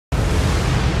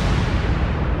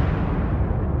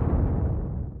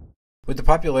With the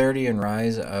popularity and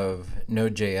rise of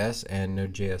Node.js and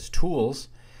Node.js tools,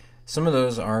 some of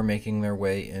those are making their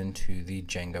way into the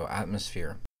Django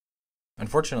atmosphere.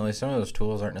 Unfortunately, some of those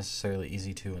tools aren't necessarily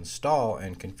easy to install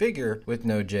and configure with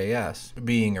Node.js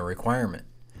being a requirement.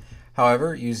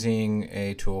 However, using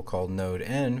a tool called Node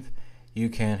env, you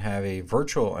can have a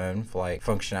virtual env-like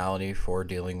functionality for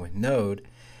dealing with Node,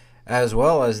 as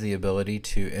well as the ability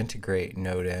to integrate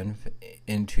Node env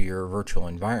into your virtual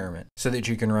environment so that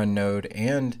you can run Node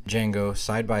and Django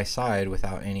side by side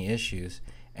without any issues,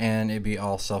 and it be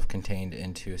all self-contained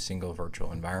into a single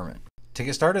virtual environment. To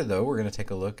get started though, we're going to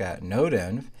take a look at Node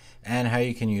env and how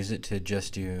you can use it to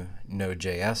just do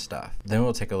Node.js stuff. Then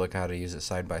we'll take a look at how to use it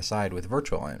side by side with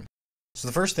virtual env. So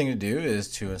the first thing to do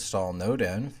is to install Node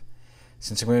env.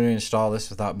 Since I'm going to install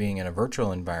this without being in a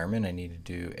virtual environment, I need to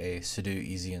do a sudo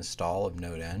easy install of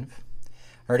Node env.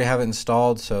 I already have it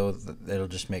installed, so it'll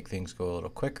just make things go a little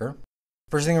quicker.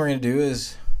 First thing we're going to do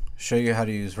is show you how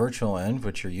to use virtual env,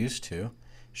 which you're used to.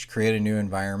 Just create a new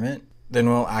environment. Then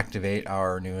we'll activate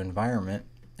our new environment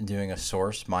doing a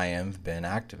source myenv bin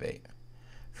activate.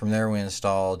 From there we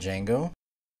install Django,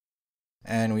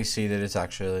 and we see that it's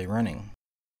actually running.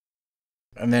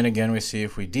 And then again we see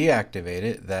if we deactivate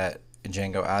it that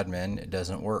Django admin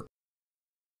doesn't work.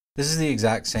 This is the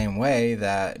exact same way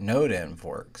that Node env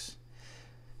works.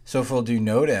 So if we'll do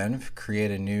Node env,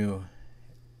 create a new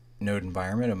node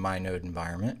environment, a my node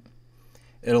environment,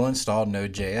 it'll install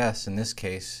Node.js, in this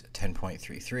case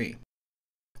 10.33.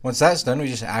 Once that's done, we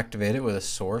just activate it with a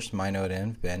source my node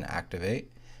env bin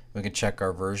activate. We can check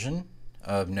our version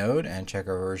of Node and check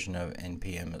our version of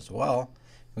NPM as well.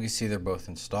 We can see they're both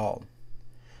installed.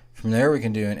 From there we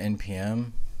can do an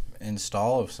NPM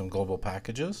install of some global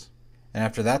packages, and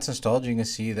after that's installed you can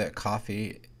see that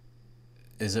coffee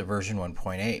is at version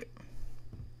 1.8.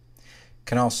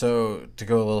 Can also, to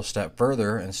go a little step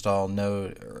further,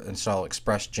 install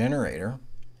Express generator,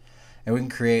 and we can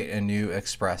create a new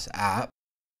Express app.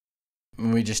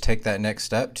 And we just take that next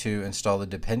step to install the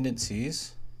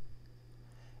dependencies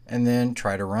and then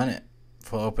try to run it.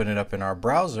 If we'll open it up in our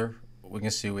browser, we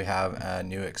can see we have a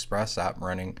new Express app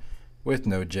running with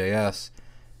Node.js.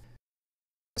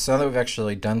 So now that we've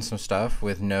actually done some stuff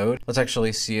with Node, let's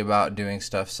actually see about doing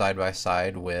stuff side by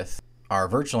side with our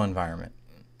virtual environment.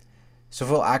 So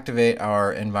if we'll activate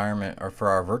our environment, or for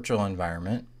our virtual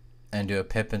environment, and do a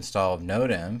pip install of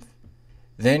Node env,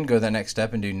 then go the next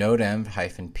step and do node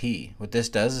env-p. What this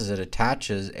does is it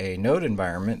attaches a Node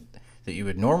environment that you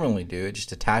would normally do. It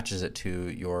just attaches it to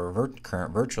your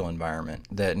current virtual environment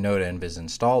that Node env is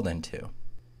installed into.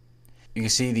 You can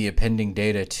see the appending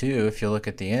data too. If you look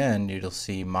at the end, you'll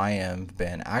see myenv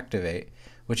bin activate,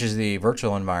 which is the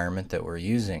virtual environment that we're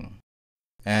using.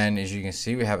 And as you can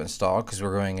see, we have installed because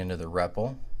we're going into the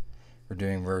REPL. We're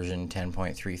doing version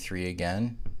 10.33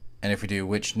 again. And if we do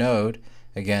which node,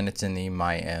 again, it's in the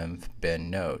myenv bin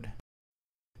node.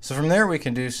 So from there, we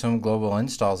can do some global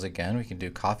installs again. We can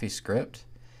do CoffeeScript,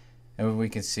 and we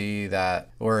can see that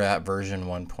we're at version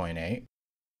 1.8.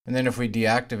 And then if we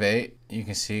deactivate, you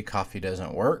can see coffee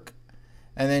doesn't work.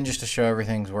 And then just to show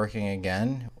everything's working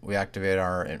again, we activate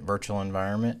our virtual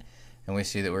environment, and we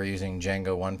see that we're using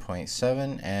Django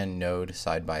 1.7 and Node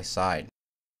side by side.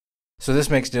 So this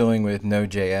makes dealing with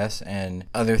Node.js and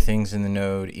other things in the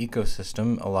Node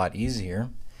ecosystem a lot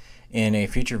easier. In a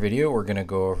future video, we're going to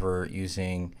go over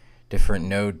using different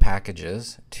Node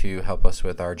packages to help us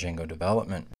with our Django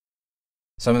development.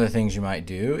 Some of the things you might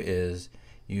do is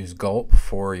use gulp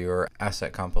for your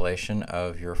asset compilation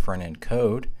of your front-end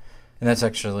code, and that's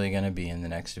actually going to be in the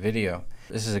next video.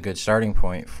 This is a good starting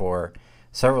point for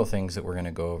several things that we're going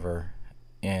to go over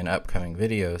in upcoming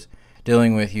videos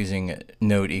dealing with using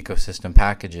Node ecosystem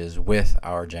packages with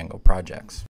our Django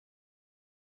projects.